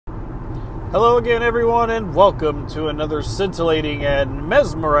Hello again, everyone, and welcome to another scintillating and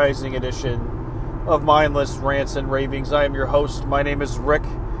mesmerizing edition of Mindless Rants and Ravings. I am your host. My name is Rick.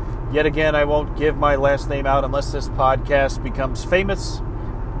 Yet again, I won't give my last name out unless this podcast becomes famous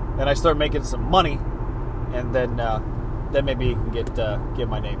and I start making some money, and then maybe you can get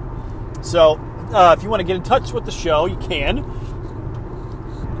my name. So, if you want to get in touch with the show, you can.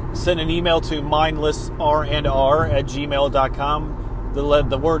 Send an email to mindlessrandr@gmail.com.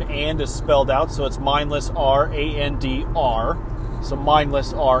 The word "and" is spelled out, so it's mindless R-A-N-D-R. So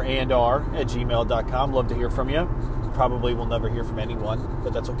mindlessrandr@gmail.com. Love to hear from you. Probably will never hear from anyone,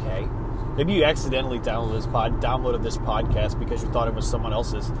 but that's okay. Maybe you accidentally downloaded this podcast because you thought it was someone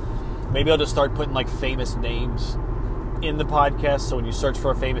else's. Maybe I'll just start putting like famous names in the podcast, so when you search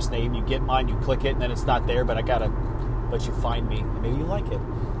for a famous name, you get mine, you click it, and then it's not there, but I gotta let you find me, and maybe you like it.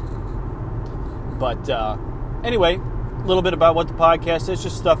 But anyway, a little bit about what the podcast is,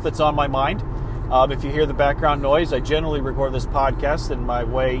 just stuff that's on my mind. If you hear the background noise, I generally record this podcast in my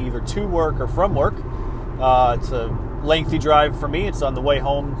way either to work or from work. It's a lengthy drive for me. It's on the way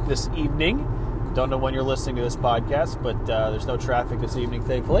home this evening. Don't know when you're listening to this podcast, but there's no traffic this evening,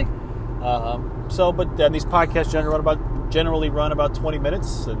 thankfully. But these podcasts generally run about 20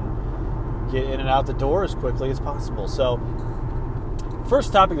 minutes and get in and out the door as quickly as possible. So,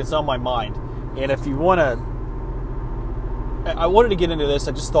 first topic that's on my mind, and if you want to, I wanted to get into this,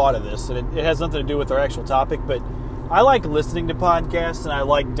 I just thought of this, and it has nothing to do with our actual topic, but I like listening to podcasts, and I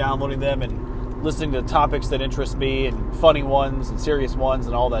like downloading them and listening to topics that interest me, and funny ones, and serious ones,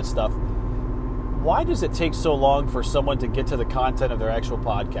 and all that stuff. Why does it take so long for someone to get to the content of their actual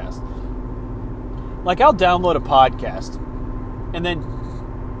podcast? Like, I'll download a podcast, and then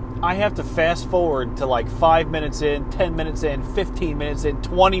I have to fast forward to like 5 minutes in, 10 minutes in, 15 minutes in,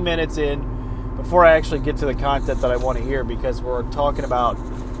 20 minutes in, before I actually get to the content that I want to hear, because we're talking about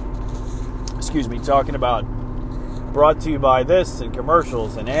brought to you by this, and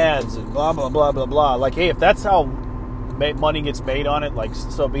commercials, and ads, and blah, blah, blah, blah, blah. Like, hey, if that's how money gets made on it, like,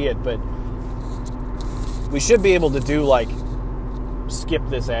 so be it, but we should be able to do, like, skip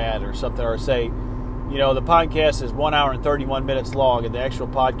this ad or something, or say, you know, the podcast is 1 hour and 31 minutes long, and the actual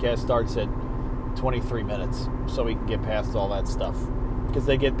podcast starts at 23 minutes, so we can get past all that stuff. Because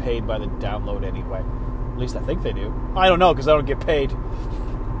they get paid by the download anyway. At least I think they do. I don't know, because I don't get paid.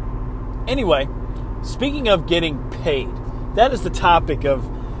 Anyway, speaking of getting paid, that is the topic of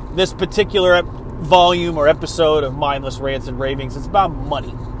this particular volume or episode of Mindless Rants and Ravings. It's about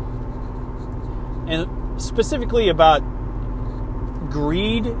money. And specifically about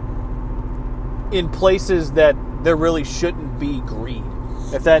greed in places that there really shouldn't be greed.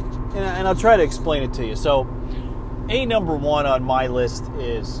 And I'll try to explain it to you. So, number one on my list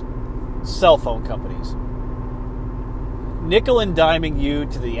is cell phone companies. Nickel and diming you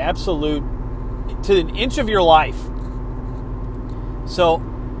to the absolute, to an inch of your life. So,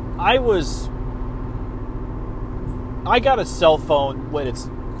 I got a cell phone when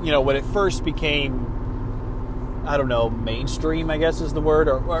it first became, I don't know, mainstream, I guess is the word,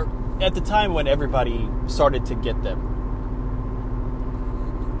 or at the time when everybody started to get them.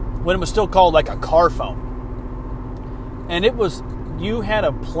 When it was still called like a car phone. And you had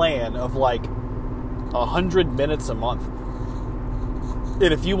a plan of like 100 minutes a month.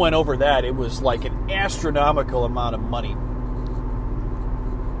 And if you went over that, it was like an astronomical amount of money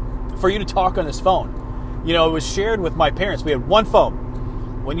for you to talk on this phone. You know, it was shared with my parents. We had one phone.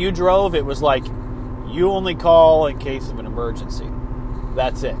 When you drove, it was like, you only call in case of an emergency.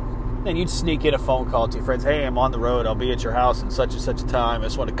 That's it. And you'd sneak in a phone call to your friends. Hey, I'm on the road. I'll be at your house in such and such a time. I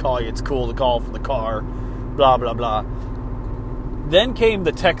just want to call you. It's cool to call from the car. Blah, blah, blah. Then came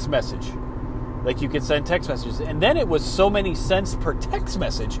the text message. Like, you could send text messages. And then it was so many cents per text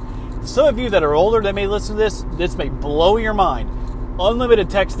message. Some of you that are older that may listen to this may blow your mind. Unlimited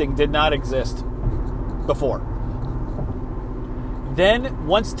texting did not exist before. Then,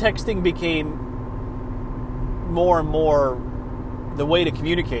 once texting became more and more the way to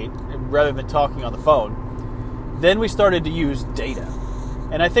communicate rather than talking on the phone, then we started to use data.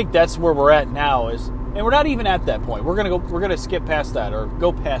 And I think that's where we're at now, and we're not even at that point. We're gonna skip past that, or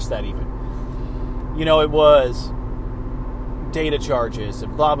go past that even. You know, it was data charges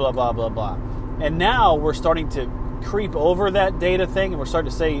and blah, blah, blah, blah, blah. And now we're starting to creep over that data thing, and we're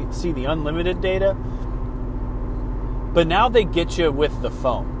starting to see the unlimited data. But now they get you with the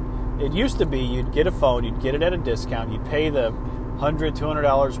phone. It used to be you'd get a phone, you'd get it at a discount, you'd pay the $100,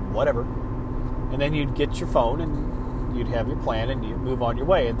 $200, whatever, and then you'd get your phone and you'd have your plan and you'd move on your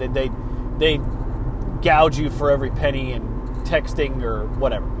way. And then they gouge you for every penny in texting or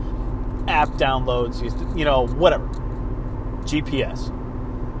whatever. App downloads, whatever. GPS.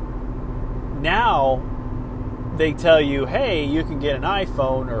 Now they tell you, hey, you can get an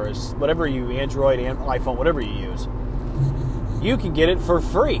iPhone or whatever Android, iPhone, whatever you use. You can get it for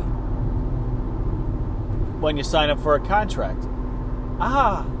free when you sign up for a contract.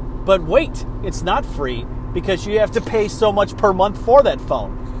 But wait, it's not free because you have to pay so much per month for that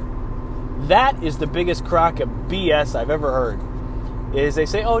phone. That is the biggest crock of BS I've ever heard. Is they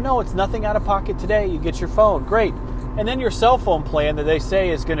say, oh no, it's nothing out of pocket today. You get your phone, great. And then your cell phone plan that they say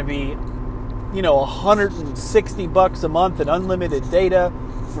is going to be, $160 a month and unlimited data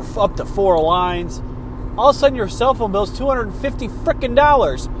for up to 4 lines. All of a sudden your cell phone bill is $250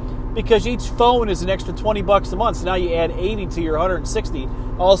 frickin' because each phone is an extra $20 a month. So now you add 80 to your 160.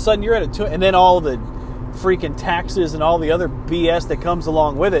 All of a sudden you're at and then all the freaking taxes and all the other BS that comes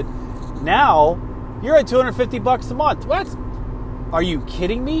along with it. Now you're at $250 a month. What? Are you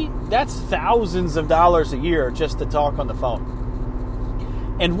kidding me? That's thousands of dollars a year just to talk on the phone.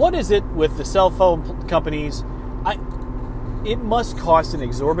 And what is it with the cell phone companies? It must cost an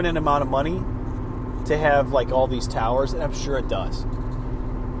exorbitant amount of money to have like all these towers, and I'm sure it does,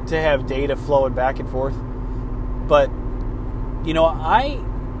 to have data flowing back and forth. But I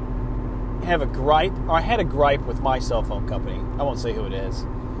have a gripe, or I had a gripe with my cell phone company. I won't say who it is.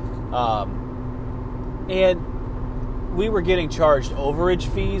 And we were getting charged overage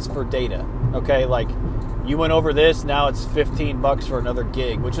fees for data. Okay, like you went over this, now it's $15 for another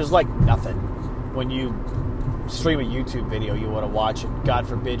gig, which is like nothing. When you stream a YouTube video you want to watch, and God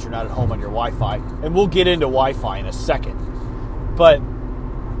forbid you're not at home on your Wi-Fi, and we'll get into Wi-Fi in a second. But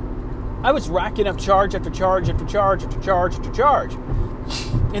I was racking up charge after charge after charge after charge after charge.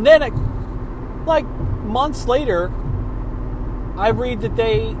 And then, like months later, I read that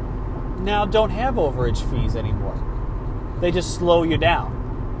they now don't have overage fees anymore. They just slow you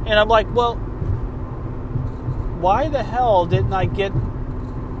down. And I'm like, well, why the hell didn't I get...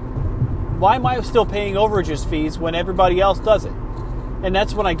 Why am I still paying overages fees when everybody else does it? And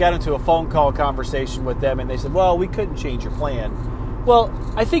that's when I got into a phone call conversation with them, and they said, well, we couldn't change your plan. Well,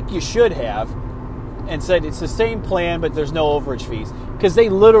 I think you should have, and said it's the same plan, but there's no overage fees. Because they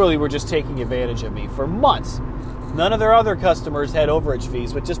literally were just taking advantage of me for months. None of their other customers had overage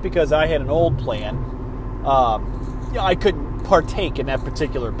fees, but just because I had an old plan, I couldn't partake in that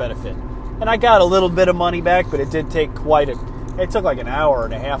particular benefit. And I got a little bit of money back, but it did take it took like an hour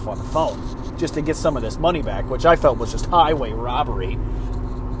and a half on the phone just to get some of this money back, which I felt was just highway robbery.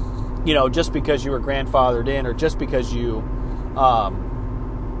 Just because you were grandfathered in, or just because you,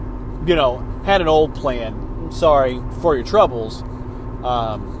 had an old plan. I'm sorry for your troubles.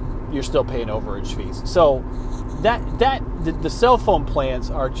 You're still paying overage fees. So the cell phone plans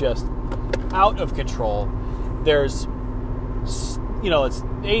are just out of control. There's, it's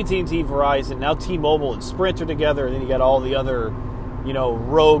AT&T, Verizon, now T-Mobile and Sprint are together, and then you got all the other,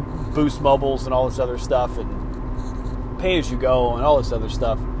 Rogue, Boost Mobiles and all this other stuff, and pay-as-you-go and all this other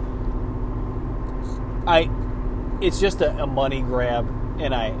stuff. It's just a money grab,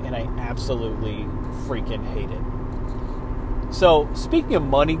 and I absolutely freaking hate it. So, speaking of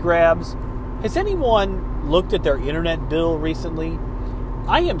money grabs, has anyone looked at their internet bill recently?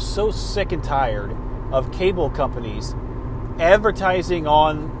 I am so sick and tired of cable companies advertising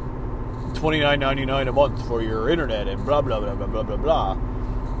on $29.99 a month for your internet and blah, blah, blah, blah, blah, blah, blah.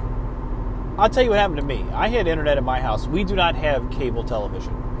 I'll tell you what happened to me. I had internet in my house. We do not have cable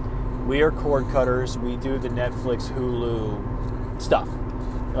television. We are cord cutters. We do the Netflix, Hulu stuff.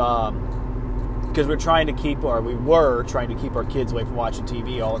 Because we were trying to keep our kids away from watching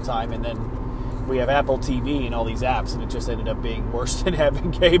TV all the time, and then we have Apple TV and all these apps, and it just ended up being worse than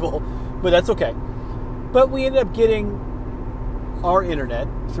having cable. But that's okay. But we ended up getting our internet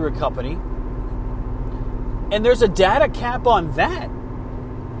through a company, and there's a data cap on that.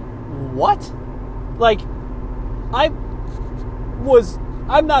 What? Like, I'm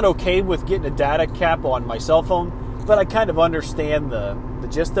not okay with getting a data cap on my cell phone, but I kind of understand the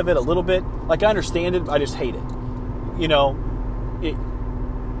gist of it a little bit. Like, I understand it, I just hate it.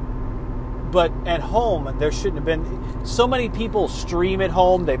 But at home, there shouldn't have been... So many people stream at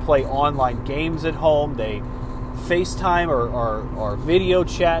home, they play online games at home, they FaceTime or video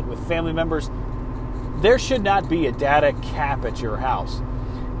chat with family members. There should not be a data cap at your house.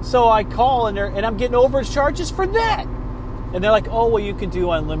 So I call, and I'm getting overage charges for that. And they're like, oh, well, you can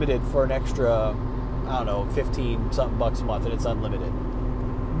do unlimited for an extra, 15-something bucks a month, and it's unlimited.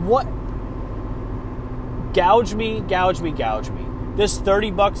 What? Gouge me. This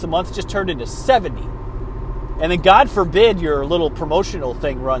 $30 a month just turned into $70. And then God forbid your little promotional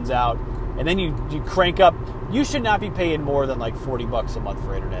thing runs out, and then you crank up. You should not be paying more than like $40 a month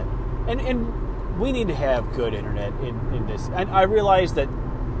for internet. And we need to have good internet in this. And I realize that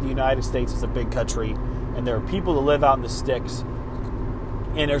the United States is a big country, and there are people that live out in the sticks,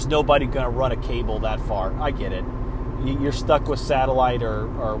 and there's nobody going to run a cable that far. I get it. You're stuck with satellite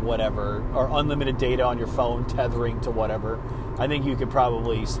or whatever, or unlimited data on your phone, tethering to whatever. I think you could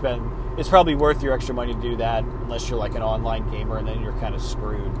probably it's probably worth your extra money to do that, unless you're like an online gamer, and then you're kind of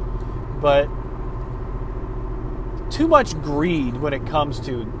screwed. But too much greed when it comes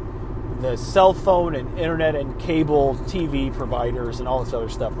to the cell phone and internet and cable TV providers and all this other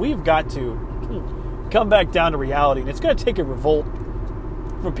stuff. We've got to come back down to reality, and it's going to take a revolt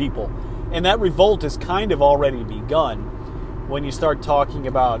from people. And that revolt has kind of already begun when you start talking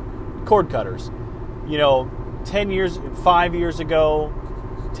about cord cutters. 10 years, 5 years ago,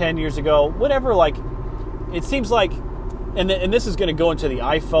 10 years ago, whatever, like, it seems like, and this is going to go into the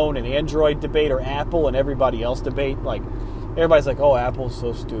iPhone and Android debate, or Apple and everybody else debate. Like, everybody's like, oh, Apple's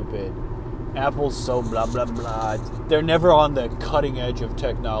so stupid. Apple's so blah, blah, blah. They're never on the cutting edge of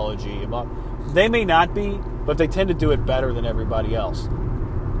technology. They may not be, but they tend to do it better than everybody else.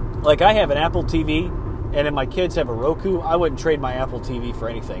 Like, I have an Apple TV, and if my kids have a Roku, I wouldn't trade my Apple TV for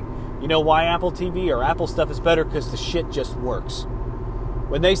anything. You know why Apple TV or Apple stuff is better? Because the shit just works.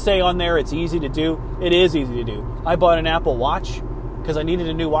 When they say on there it's easy to do, it is easy to do. I bought an Apple Watch because I needed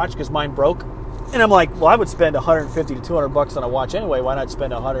a new watch because mine broke. And I'm like, well, I would spend $150 to $200 on a watch anyway. Why not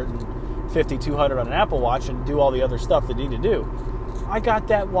spend $150, $200 on an Apple Watch and do all the other stuff that you need to do? I got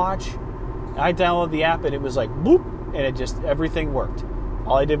that watch. I downloaded the app, and it was like, boop, and it just, everything worked.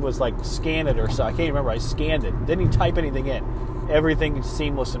 All I did was like scan it or so. I can't even remember. I scanned it. Didn't even type anything in. Everything is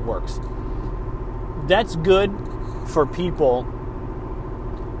seamless and works. That's good for people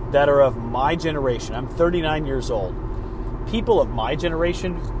that are of my generation. I'm 39 years old. People of my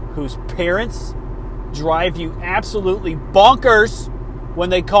generation whose parents drive you absolutely bonkers when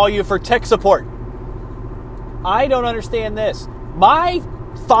they call you for tech support. I don't understand this. My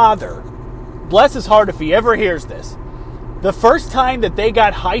father, bless his heart if he ever hears this, the first time that they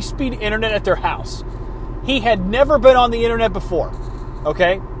got high-speed internet at their house, he had never been on the internet before,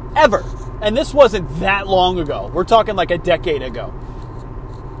 okay? Ever. And this wasn't that long ago. We're talking like a decade ago.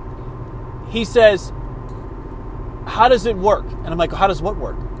 He says, how does it work? And I'm like, how does what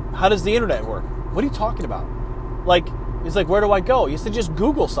work? How does the internet work? What are you talking about? Like, he's like, where do I go? He said, just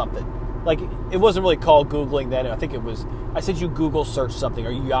Google something. Like, it wasn't really called Googling then. I think it was, I said you Google search something,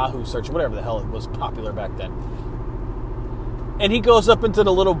 or Yahoo search, whatever the hell it was popular back then. And he goes up into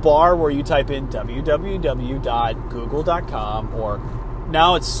the little bar where you type in www.google.com, or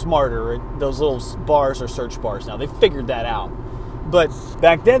now it's smarter. Theose little bars are search bars now. They figured that out. But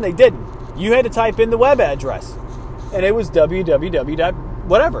back then they didn't. You had to type in the web address, and it was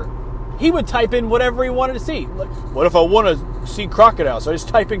www.whatever. He would type in whatever he wanted to see. Like, what if I want to see crocodiles? So I just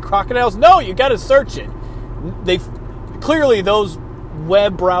type in crocodiles? No, you got to search it. Clearly those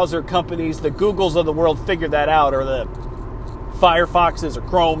web browser companies, the Googles of the world, figured that out, or the Firefoxes or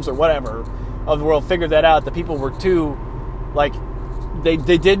Chromes or whatever of the world figured that out. The people were too, like, they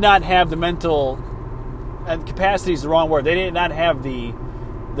did not have the mental, and capacity is the wrong word. They did not have the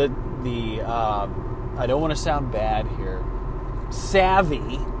I don't want to sound bad here,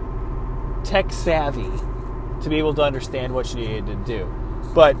 tech savvy to be able to understand what you needed to do.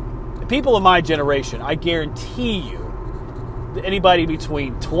 But the people of my generation, I guarantee you, anybody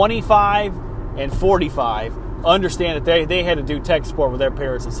between 25 and 45 understand that they had to do tech support with their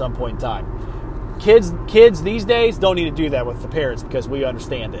parents at some point in time. Kids these days don't need to do that with the parents because we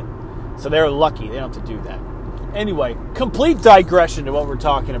understand it. So they're lucky. They don't have to do that. Anyway, complete digression to what we're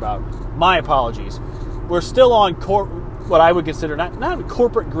talking about. My apologies. We're still on what I would consider, not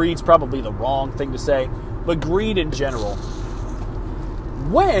corporate greed's probably the wrong thing to say, but greed in general.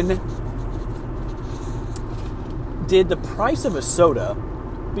 When did the price of a soda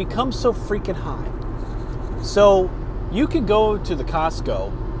become so freaking high? So you could go to the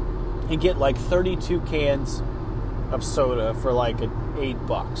Costco and get like 32 cans of soda for like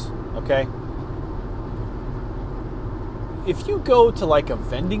 $8, okay? If you go to like a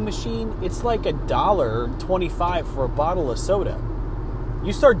vending machine, it's like $1.25 for a bottle of soda.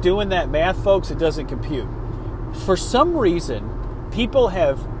 You start doing that math, folks, it doesn't compute. For some reason, people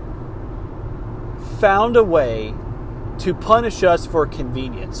have found a way to punish us for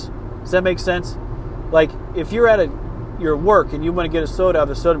convenience. Does that make sense? Like, if you're at your work and you want to get a soda out of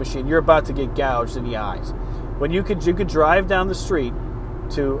the soda machine, you're about to get gouged in the eyes. When you could drive down the street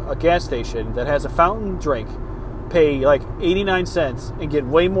to a gas station that has a fountain drink, pay like 89 cents, and get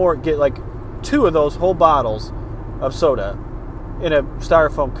like 2 of those whole bottles of soda in a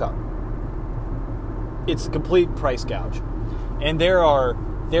styrofoam cup. It's a complete price gouge. And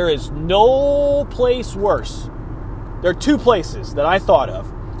there is no place worse. There are 2 places that I thought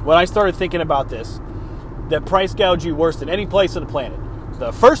of when I started thinking about this, that price gouge you worse than any place on the planet.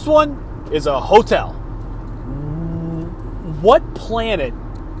 The first one is a hotel. What planet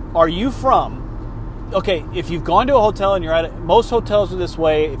are you from? Okay, if you've gone to a hotel and you're at it, most hotels are this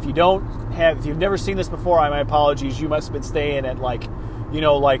way. If you've never seen this before, my apologies. You must have been staying at like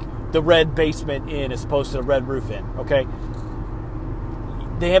the Red Basement Inn as opposed to the Red Roof Inn. Okay,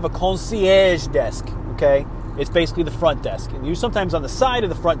 they have a concierge desk. Okay, it's basically the front desk, and sometimes on the side of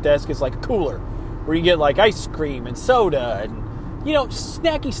the front desk is like a cooler where you get like ice cream and soda and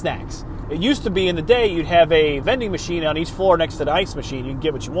snacky snacks. It used to be in the day you'd have a vending machine on each floor next to the ice machine. You can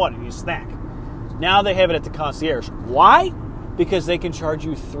get what you want and you snack. Now they have it at the concierge. Why? Because they can charge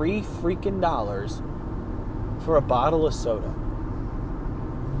you $3 freaking for a bottle of soda.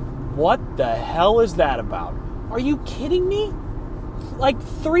 What the hell is that about? Are you kidding me? Like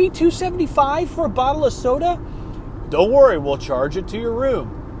 $2.75 for a bottle of soda? Don't worry, we'll charge it to your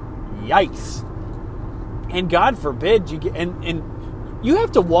room. Yikes. And God forbid you get and you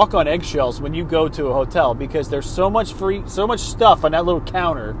have to walk on eggshells when you go to a hotel because there's so much stuff on that little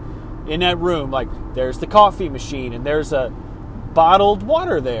counter in that room. Like there's the coffee machine and there's a bottled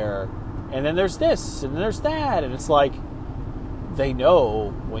water there, and then there's this and there's that, and it's like they know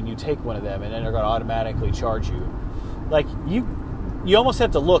when you take one of them, and then they're going to automatically charge you. Like you almost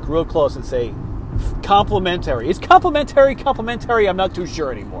have to look real close and say complimentary. Is complimentary? I'm not too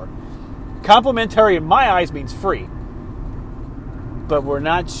sure anymore. Complimentary in my eyes means free. But we're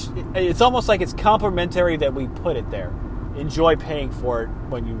not, it's almost like it's complimentary that we put it there. Enjoy paying for it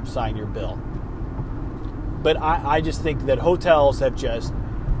when you sign your bill. But I just think that hotels have just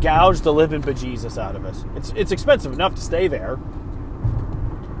gouged the living bejesus out of us. It's expensive enough to stay there,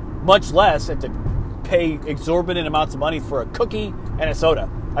 much less have to pay exorbitant amounts of money for a cookie and a soda.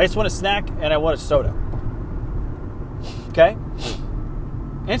 I just want a snack and I want a soda. Okay?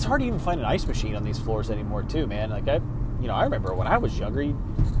 And it's hard to even find an ice machine on these floors anymore too, man. Like I remember when I was younger, you'd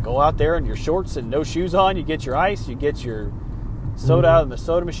go out there in your shorts and no shoes on, you get your ice, you get your soda out of the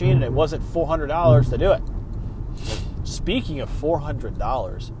soda machine, and it wasn't $400 to do it. Speaking of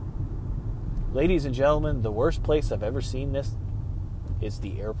 $400, ladies and gentlemen, the worst place I've ever seen this is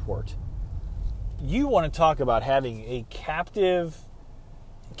the airport. You want to talk about having a captive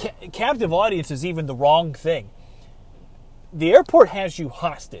audience is even the wrong thing. The airport has you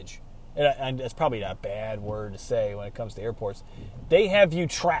hostage. And that's probably not a bad word to say when it comes to airports. They have you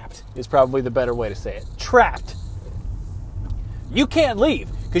trapped is probably the better way to say it. Trapped. You can't leave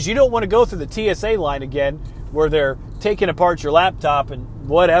because you don't want to go through the TSA line again where they're taking apart your laptop and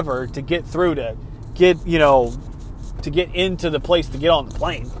whatever to get through to get into the place to get on the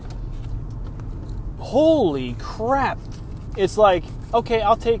plane. Holy crap. It's like, okay,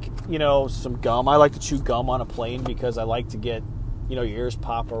 I'll take, some gum. I like to chew gum on a plane because I like to get your ears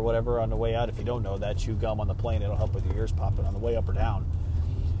pop or whatever on the way out. If you don't know that, chew gum on the plane. It'll help with your ears popping on the way up or down.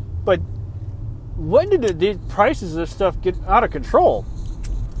 But when did the prices of this stuff get out of control?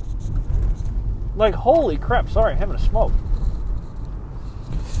 Like, holy crap. Sorry, I'm having a smoke.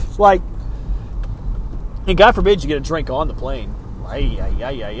 Like, and God forbid you get a drink on the plane.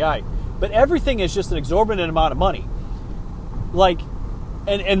 But everything is just an exorbitant amount of money. Like,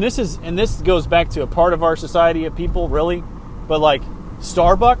 and this goes back to a part of our society of people, really. But like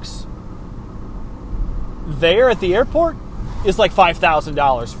Starbucks there at the airport is like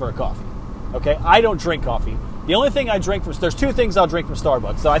 $5,000 for a coffee. Okay, I don't drink coffee. The only thing I drink there's two things I'll drink from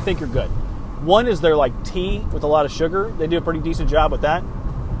Starbucks, so I think you're good. One is their like tea with a lot of sugar. They do a pretty decent job with that.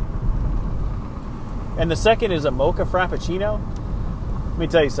 And the second is a mocha frappuccino. Let me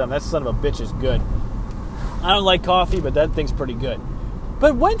tell you something, that son of a bitch is good. I don't like coffee, but that thing's pretty good.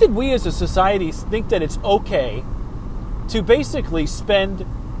 But when did we as a society think that it's okay to basically spend,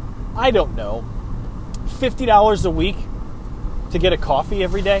 I don't know, $50 a week to get a coffee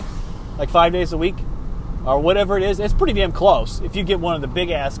every day? Like 5 days a week? Or whatever it is. It's pretty damn close. If you get one of the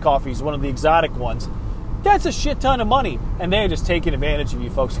big-ass coffees, one of the exotic ones, that's a shit ton of money. And they're just taking advantage of you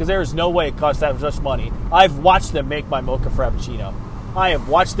folks, because there is no way it costs that much money. I've watched them make my mocha frappuccino. I have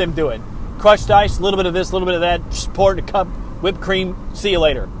watched them do it. Crushed ice, a little bit of this, a little bit of that, just pour it in a cup, whipped cream, see you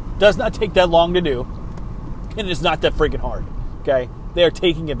later. Does not take that long to do. And it's not that freaking hard, okay? They're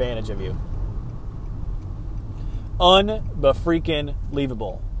taking advantage of you.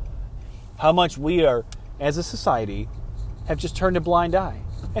 Unbefreaking-leavable. How much we are, as a society, have just turned a blind eye.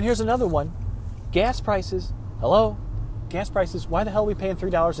 And here's another one. Gas prices. Hello? Gas prices. Why the hell are we paying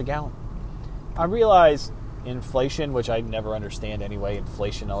 $3 a gallon? I realize inflation, which I never understand anyway,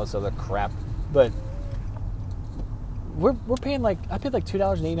 inflation, all this other crap, but we're paying I paid like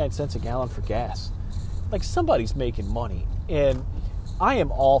 $2.89 a gallon for gas. Like, somebody's making money. And I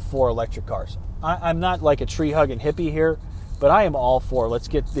am all for electric cars. I'm not like a tree-hugging hippie here, but I am all for, let's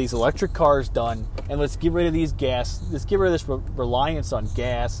get these electric cars done, and let's get rid of let's get rid of this reliance on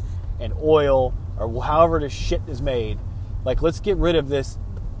gas and oil, or however this shit is made. Like, let's get rid of this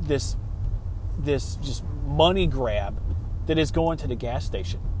just money grab that is going to the gas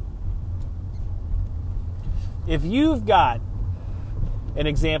station. If you've got an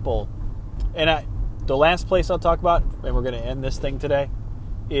example, and the last place I'll talk about, and we're going to end this thing today,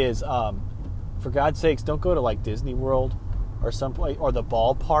 is, for God's sakes, don't go to like Disney World or someplace, or the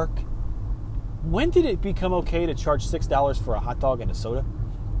ballpark. When did it become okay to charge $6 for a hot dog and a soda?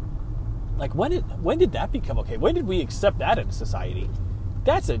 Like, when did that become okay? When did we accept that in society?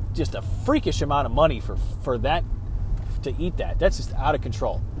 That's just a freakish amount of money for that, to eat that. That's just out of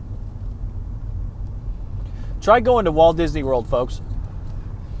control. Try going to Walt Disney World, folks.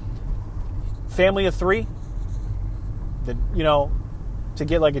 Family of 3, to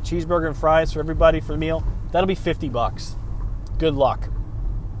get like a cheeseburger and fries for everybody for the meal, that'll be $50. Good luck.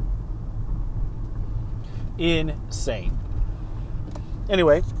 Insane.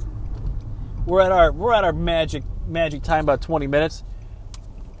 Anyway, we're at our magic time, about 20 minutes.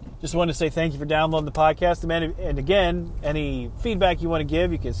 Just wanted to say thank you for downloading the podcast. And again, any feedback you want to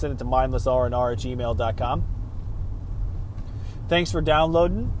give, you can send it to mindlessrnr@gmail.com. Thanks for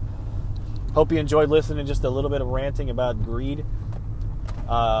downloading. Hope you enjoyed listening to just a little bit of ranting about greed.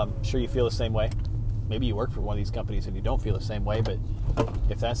 I'm sure you feel the same way. Maybe you work for one of these companies and you don't feel the same way, but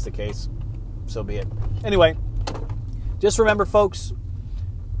if that's the case, so be it. Anyway, just remember, folks,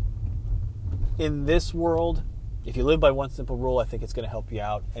 in this world, if you live by one simple rule, I think it's going to help you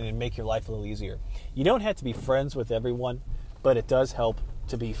out and it'll make your life a little easier. You don't have to be friends with everyone, but it does help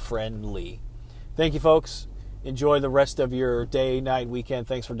to be friendly. Thank you, folks. Enjoy the rest of your day, night, weekend.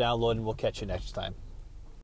 Thanks for downloading. We'll catch you next time.